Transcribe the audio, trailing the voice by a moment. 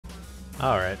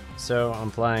Alright, so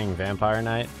I'm playing Vampire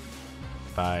Knight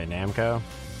by Namco.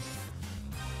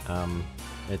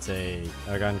 It's a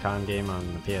gun con game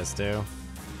on the PS2.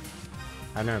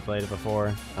 I've never played it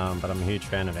before, but I'm a huge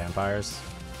fan of vampires.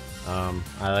 I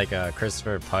like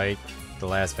Christopher Pike, The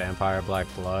Last Vampire, Black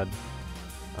Blood.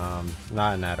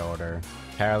 Not in that order.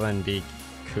 Carolyn B.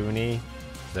 Cooney,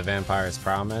 The Vampire's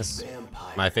Promise.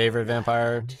 My favorite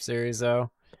vampire series, though,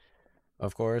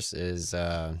 of course, is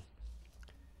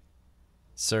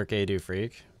Cirque du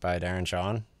Freak by Darren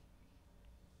Shan.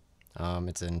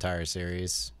 It's an entire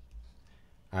series.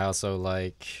 I also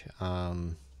like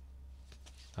The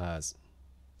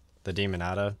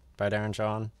Demonata by Darren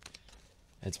Shan.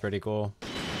 It's pretty cool.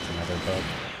 It's another book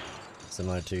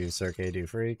similar to Cirque du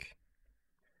Freak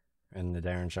and the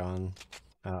Darren Shan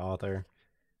author.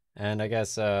 And I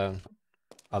guess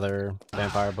other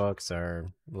vampire books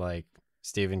are like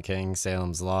Stephen King,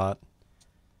 Salem's Lot,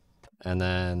 and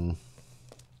then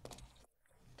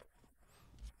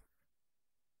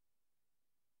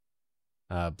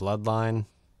Bloodline,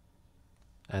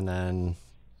 and then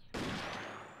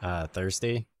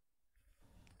Thirsty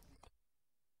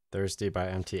by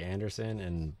M.T. Anderson,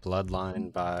 and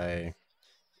Bloodline by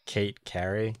Kate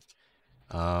Carey.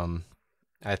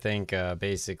 I think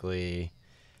basically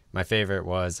my favorite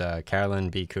was Carolyn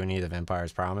B. Cooney, The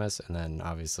Vampire's Promise, and then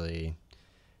obviously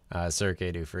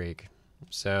Cirque du Freak.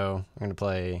 So I'm going to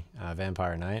play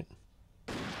Vampire Knight.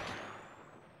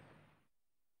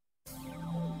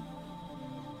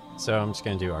 So I'm just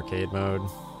going to do arcade mode.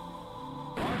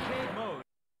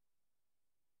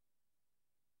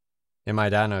 In my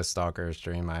Dino Stalker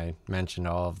stream, I mentioned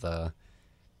all of the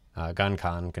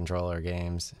GunCon controller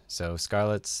games. So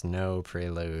Scarlet Snow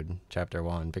Prelude, Chapter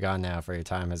 1. Begone now, for your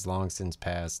time has long since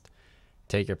passed.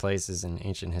 Take your places in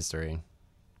ancient history.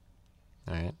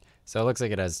 Alright, so it looks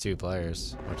like it has 2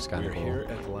 players, which is kind of cool. We're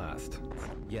here at last.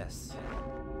 Yes.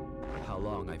 How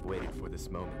long I've waited for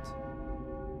this moment.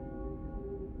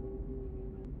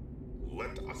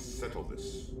 Let us settle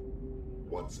this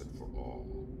once and for all.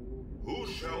 Who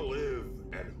shall live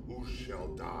and who shall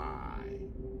die?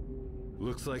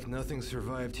 Looks like nothing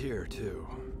survived here, too.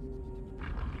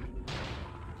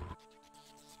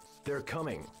 They're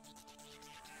coming.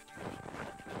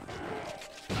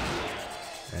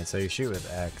 Alright, so you shoot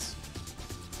with X.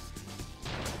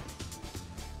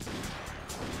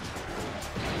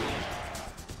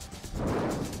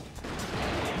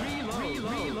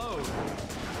 Reload!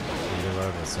 You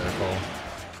reload with circle.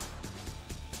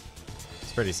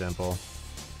 It's pretty simple.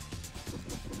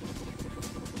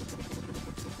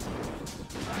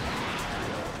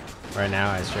 Right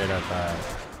now, I straight up,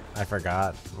 I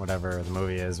forgot whatever the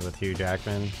movie is with Hugh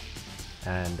Jackman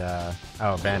and,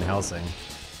 oh, Van Helsing.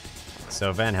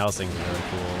 So Van Helsing's a really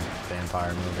cool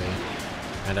vampire movie.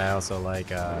 And I also like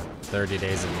 30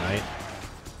 Days of Night.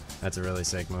 That's a really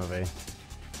sick movie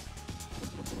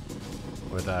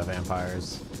with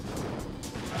vampires.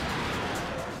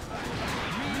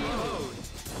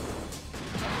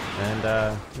 And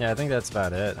yeah, I think that's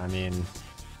about it. I mean,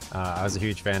 I was a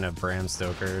huge fan of Bram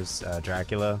Stoker's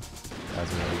Dracula. That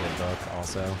was a really good book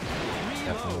also.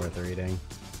 Definitely worth reading.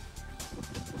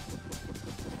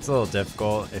 It's a little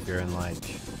difficult if you're in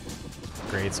like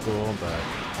grade school, but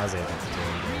I was able to do it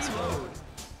in grade school.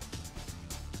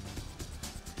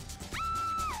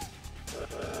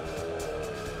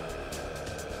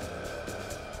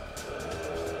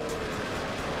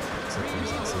 Except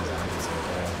there's like some zombies right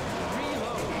there.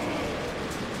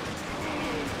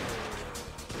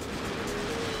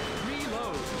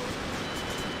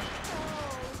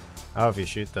 Oh, if you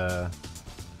shoot the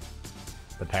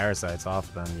parasites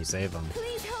off them, you save them.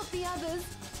 Please help the others.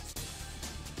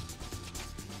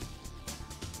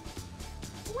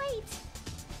 Wait!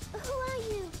 Who are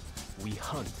you? We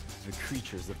hunt the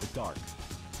creatures of the dark.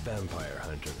 Vampire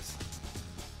hunters.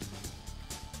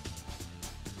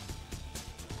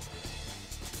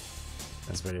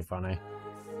 That's pretty funny.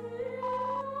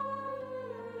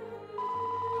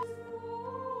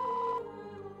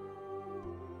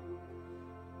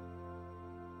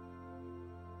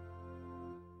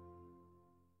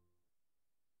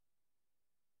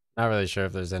 Not really sure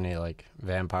if there's any like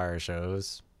vampire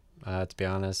shows, to be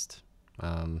honest.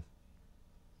 Like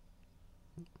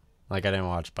I didn't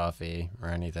watch Buffy or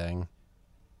anything.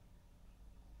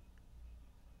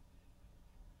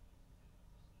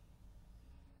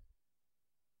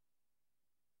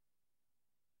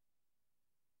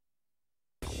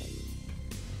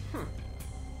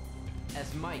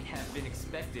 As might have been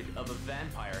expected of a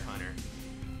vampire hunter.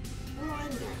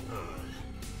 Wonderful.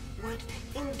 What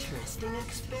interesting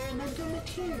experimental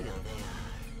material they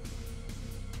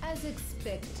are. As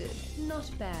expected, not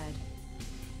bad.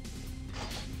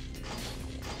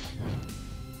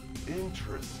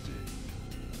 Interesting.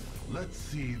 Let's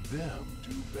see them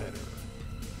do better.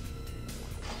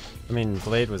 I mean,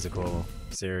 Blade was a cool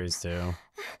series too.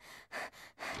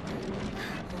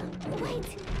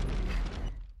 Wait.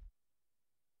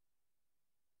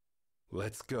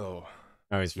 Let's go.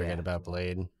 I always forget about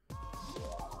Blade.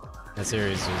 That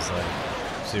series was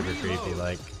like super creepy,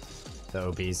 like the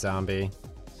obese zombie.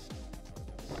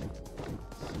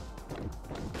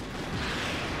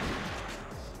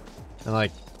 And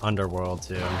like Underworld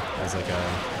too. That's like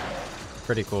a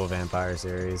pretty cool vampire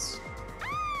series.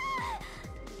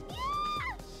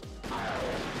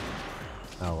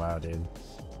 Oh wow, dude.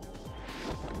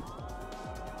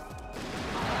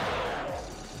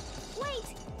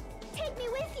 Wait. Take me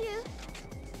with you.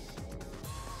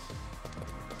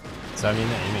 So I mean,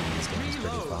 the aiming in this game is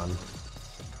pretty fun.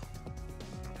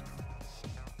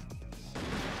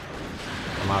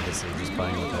 I'm obviously just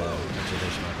playing with a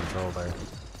traditional controller.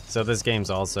 So this game's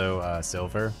also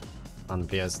silver on the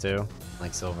PS2,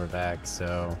 like silverback.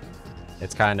 So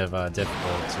it's kind of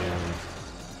difficult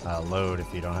to load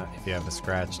if you have a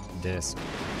scratched disc.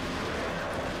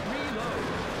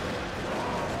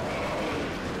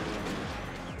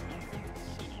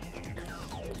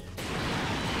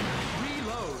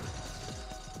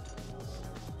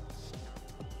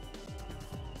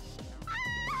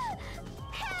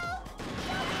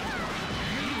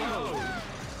 Reload.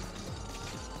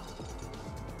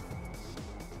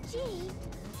 Gee,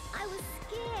 I was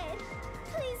scared.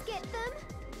 Please get them.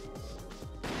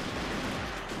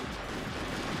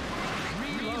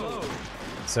 Reload.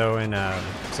 So in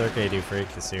Circuit du Freak,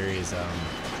 the series,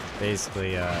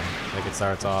 basically like it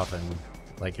starts off and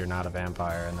like you're not a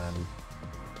vampire, and then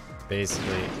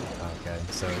basically, okay,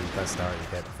 so you press start, you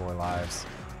get 4 lives.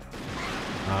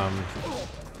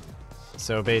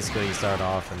 So basically you start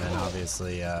off, and then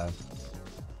obviously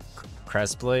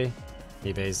Cresply,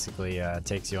 he basically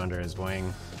takes you under his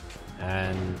wing,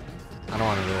 and I don't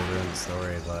want to really ruin the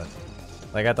story, but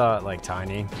like I thought like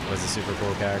Tiny was a super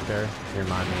cool character. He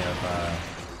reminded me of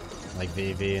like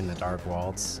Vivi in the Dark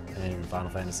Waltz in Final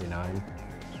Fantasy IX,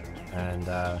 and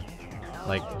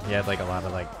like he had like a lot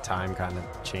of like time kind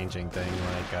of changing thing,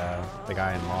 like the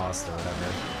guy in Lost or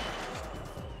whatever,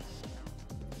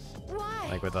 Why?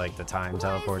 like with like the time Why is this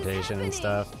teleportation and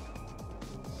happening? stuff.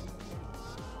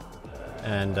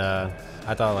 And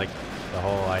I thought like the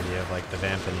whole idea of like the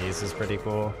Vampanese is pretty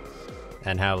cool,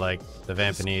 and how like the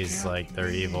Vampanese, like they're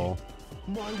evil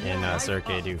in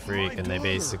Circuit du Freak, and they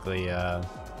basically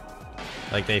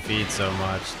like they feed so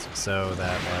much so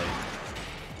that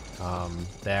like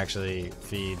they actually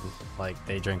feed, like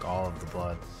they drink all of the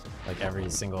blood, like every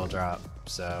single drop.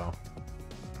 So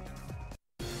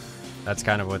that's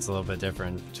kind of what's a little bit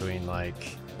different between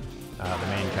like the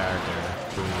main character,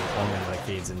 who only like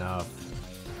feeds enough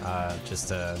just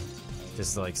to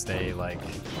like stay like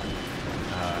in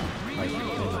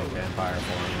like vampire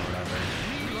form or whatever.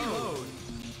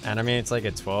 And I mean, it's like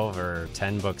a 12 or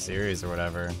 10 book series or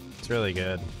whatever. It's really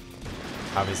good.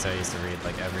 Obviously I used to read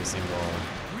like every single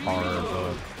horror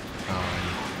book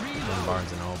in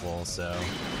Barnes and Noble, so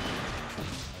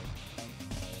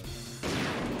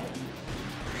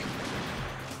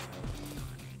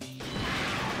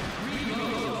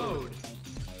Reload.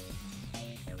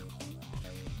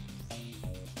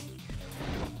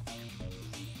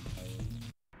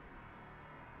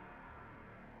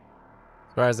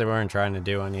 surprised they weren't trying to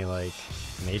do any like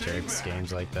Matrix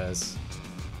games like this.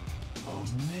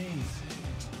 Amazing.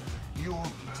 Your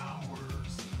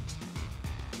powers.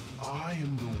 I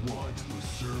am the one who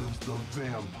serves the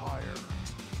vampire.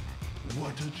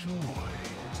 What a joy.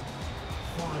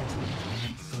 Finally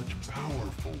meet such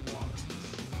powerful ones.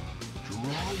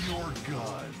 Draw your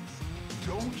guns.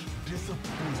 Don't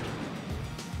disappoint me.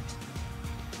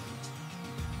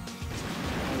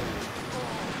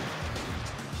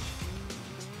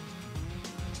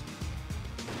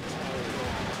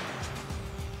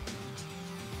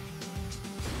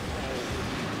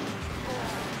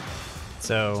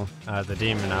 So the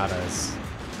Demonata is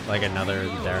like another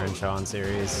Darren Shawn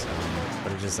series,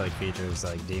 but it just like features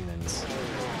like demons,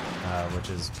 which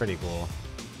is pretty cool.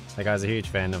 Like I was a huge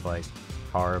fan of like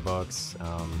horror books.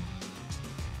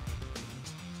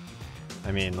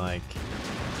 I mean, like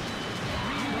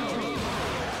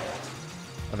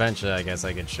eventually I guess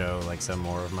I could show like some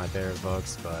more of my favorite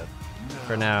books, but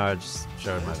for now I just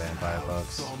showed my vampire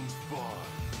books. Some fun.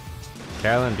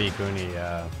 Carolyn B. Cooney,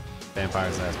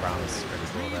 Vampire's Last Promise is pretty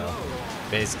cool though.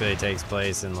 Basically it takes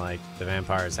place in like the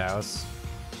vampire's house,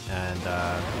 and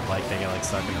like they get like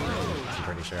stuck in a room, I'm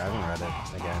pretty sure. I haven't read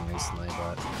it again recently,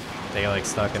 but they get like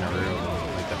stuck in a room,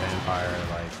 and like the vampire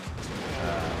like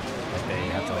they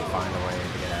have to like find a way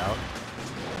to get out.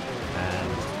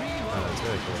 And it's a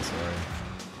really cool story.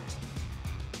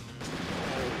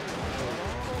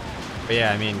 But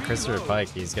yeah, I mean, Christopher Pike,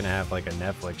 he's gonna have like a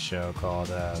Netflix show called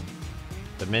The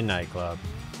Midnight Club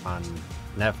on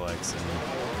Netflix, and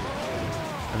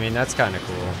I mean, that's kind of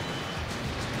cool.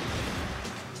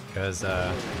 Because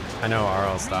I know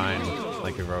R.L. Stine,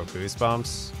 like, who wrote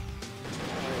Goosebumps.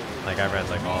 Like, I read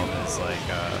like all of his like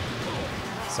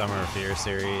Summer of Fear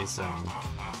series and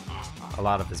a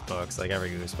lot of his books, like every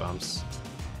Goosebumps.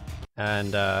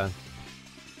 And I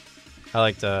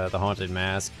liked The Haunted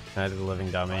Mask, Night of the Living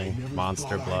Dummy,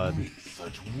 Monster Blood,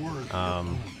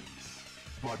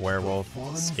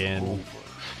 Werewolf Skin,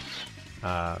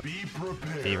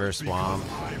 Fever Swamp,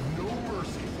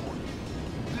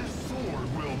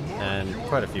 and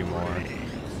quite a few more.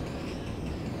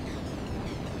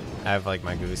 I have like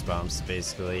my Goosebumps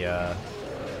basically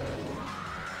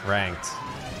ranked,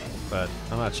 but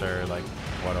I'm not sure like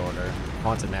what order.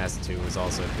 Haunted Mask 2 was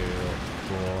also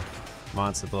cool.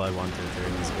 Monster Blood 1 through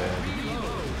 3 was good.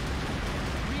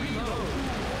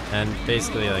 And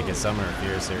basically like a Summer of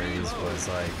Fear series was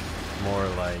like more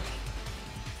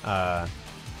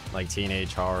like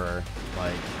teenage horror,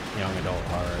 like young adult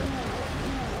horror.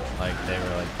 Like they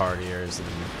were like partiers and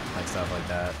like stuff like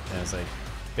that. And it was like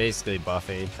basically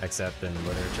Buffy, except in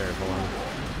literature form.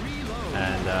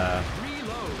 And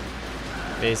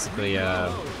basically,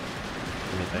 let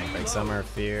me think, like Summer of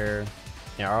Fear.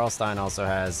 Yeah, R.L. Stine also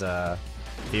has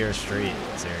Fear Street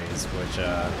series, which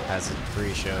has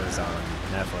 3 shows on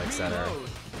Netflix that are.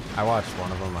 I watched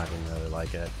one of them. I didn't really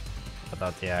like it. I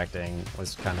thought the acting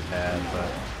was kind of bad,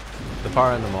 but the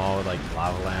part in the mall with like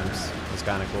lava lamps was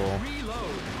kind of cool.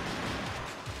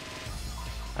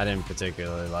 I didn't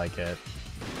particularly like it,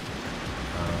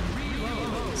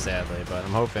 sadly, but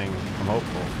I'm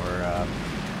hopeful for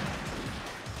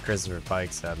Christopher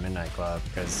Pike's Midnight Club,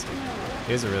 because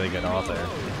he was a really good author.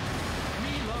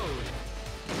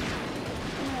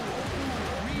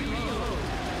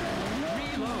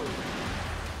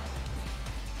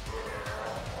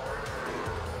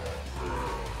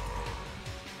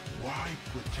 Why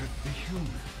protect the humans?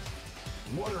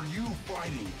 What are you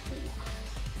fighting for?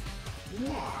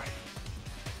 Why?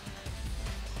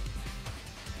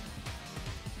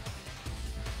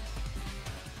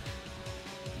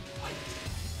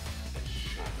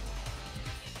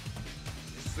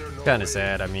 Kind of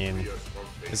sad. I mean,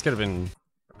 this could have been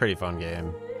a pretty fun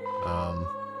game.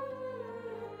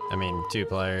 I mean, 2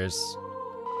 players.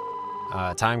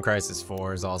 Time Crisis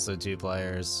 4 is also 2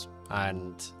 players,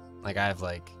 and like I have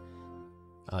like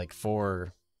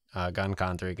 4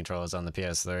 GunCon 3 controllers on the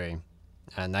PS3,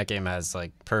 and that game has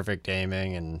like perfect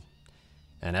aiming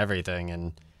and everything,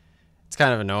 and it's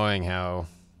kind of annoying how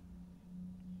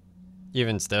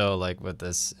even still, like with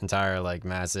this entire like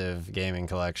massive gaming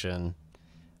collection,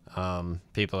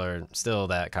 people are still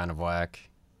that kind of whack.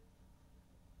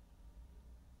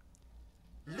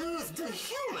 Lose to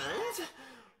humans?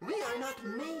 We are not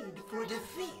made for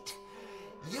defeat.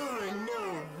 You're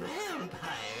no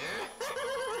vampire.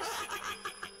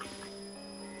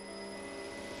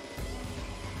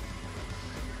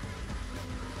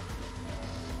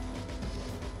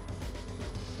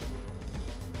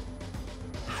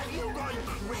 Have you gone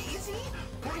crazy?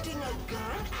 Pointing a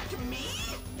gun at me?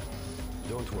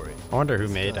 Don't worry. I wonder who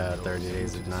made 30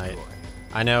 Days of Night.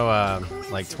 I know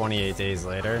like 28 Days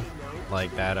Later,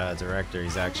 like that director,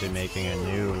 he's actually making a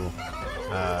new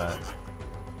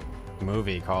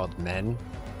movie called Men,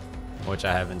 which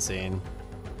I haven't seen.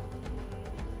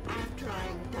 After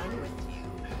I'm done with you,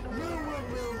 no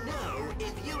one will know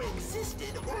if you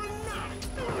existed or not.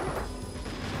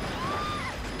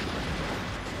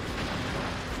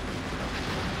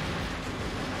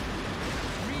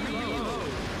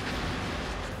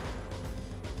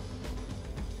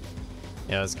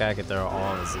 Yeah, this guy could throw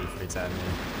all the Z-Freaks at me.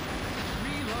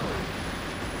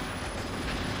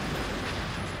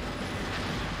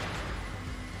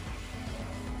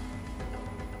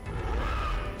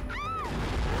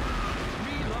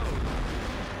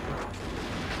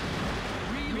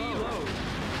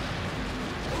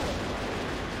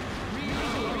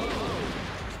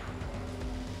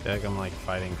 I feel like I'm like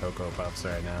fighting Cocoa Puffs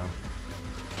right now.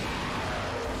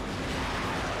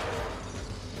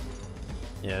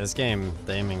 Yeah, this game,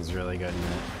 the aiming's really good in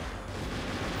it.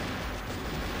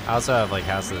 I also have like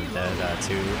House of the Dead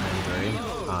 2 and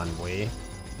 3 on Wii,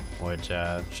 which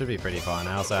should be pretty fun.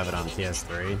 I also have it on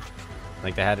PS3.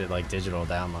 Like they had it like digital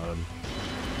download.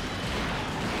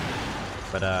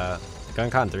 But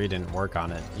GunCon 3 didn't work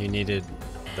on it. You needed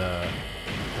the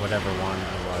whatever one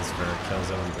it was for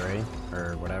Killzone 3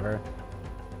 or whatever,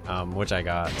 which I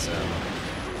got, so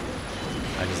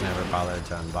I just never bothered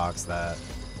to unbox that.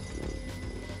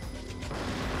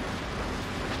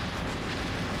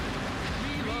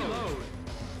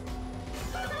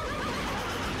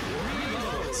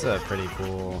 It's a pretty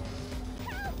cool,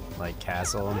 like,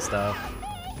 castle and stuff.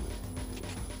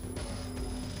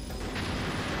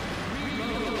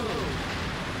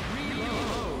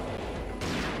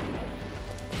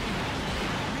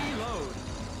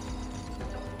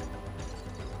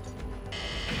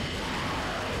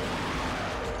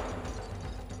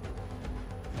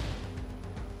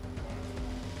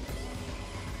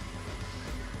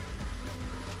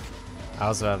 I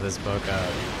also have this book,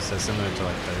 so similar to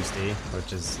like Thirsty,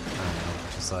 which is, I don't know,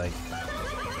 just like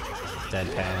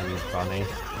deadpan funny.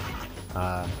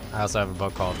 I also have a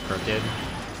book called Crooked,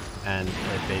 and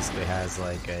it basically has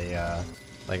like a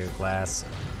glass, it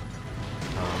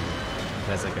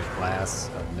has like a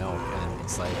glass of milk, and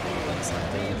it's like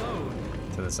slanted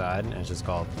to the side, and it's just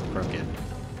called Crooked,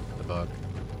 the book.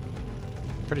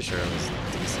 Pretty sure it was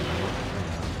decent.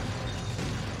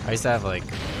 I used to have like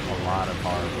a lot of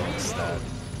horror books that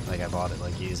like I bought at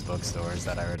like used bookstores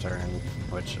that I returned,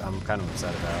 which I'm kind of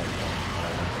upset about, but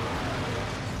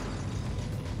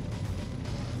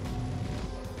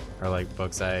whatever. Or like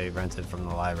books I rented from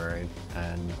the library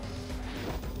and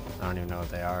I don't even know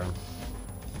what they are.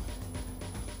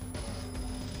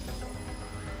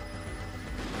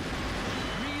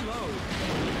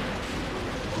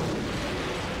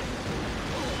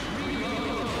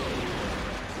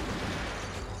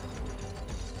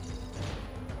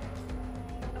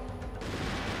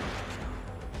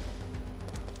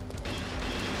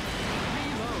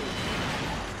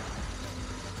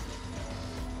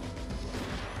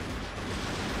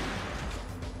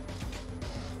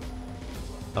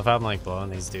 If I'm like blowing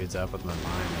these dudes up with my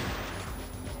mind.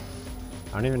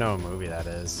 I don't even know what movie that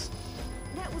is.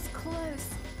 That was close.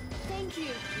 Thank you.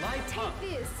 Take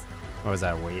this. What was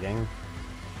that, Waiting?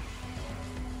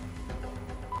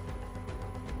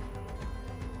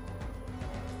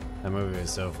 That movie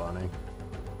was so funny.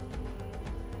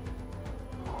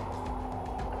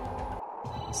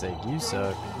 It's like, you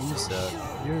suck,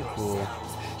 you're cool.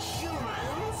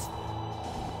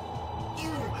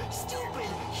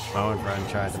 My one friend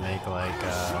tried to make like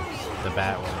the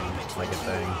Batwing like a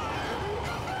thing.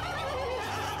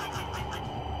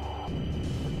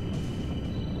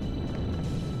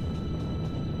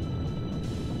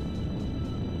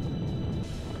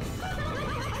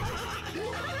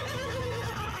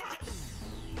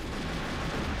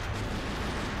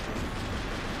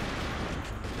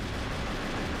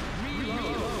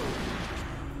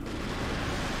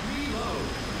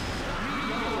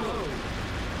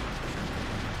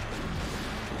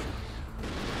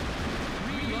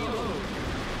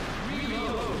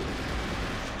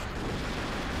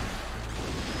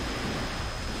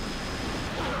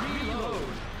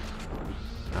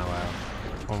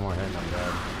 One more hit and I'm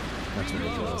dead. That's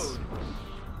ridiculous.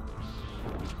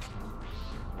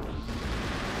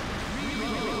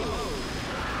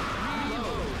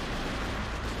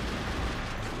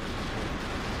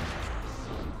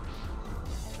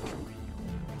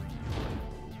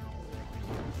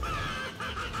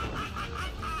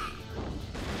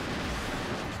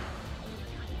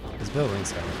 This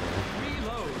building's kind of cool.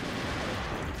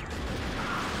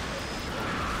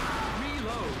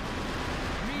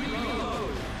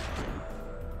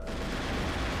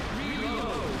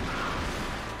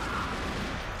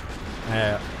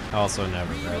 I also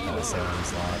never read that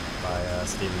Salem's Lot by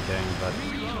Stephen King, but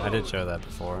I did show that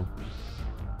before.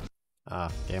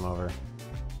 Game over.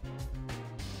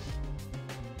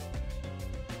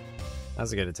 That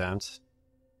was a good attempt.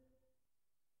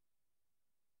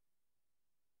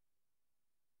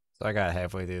 So I got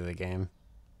halfway through the game.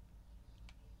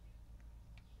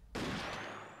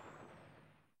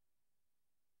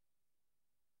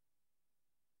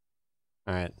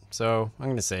 Alright, so I'm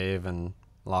gonna save and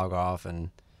log off and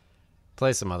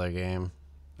play some other game.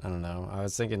 I don't know. I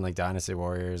was thinking like Dynasty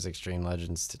Warriors, Extreme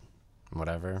Legends,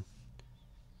 whatever.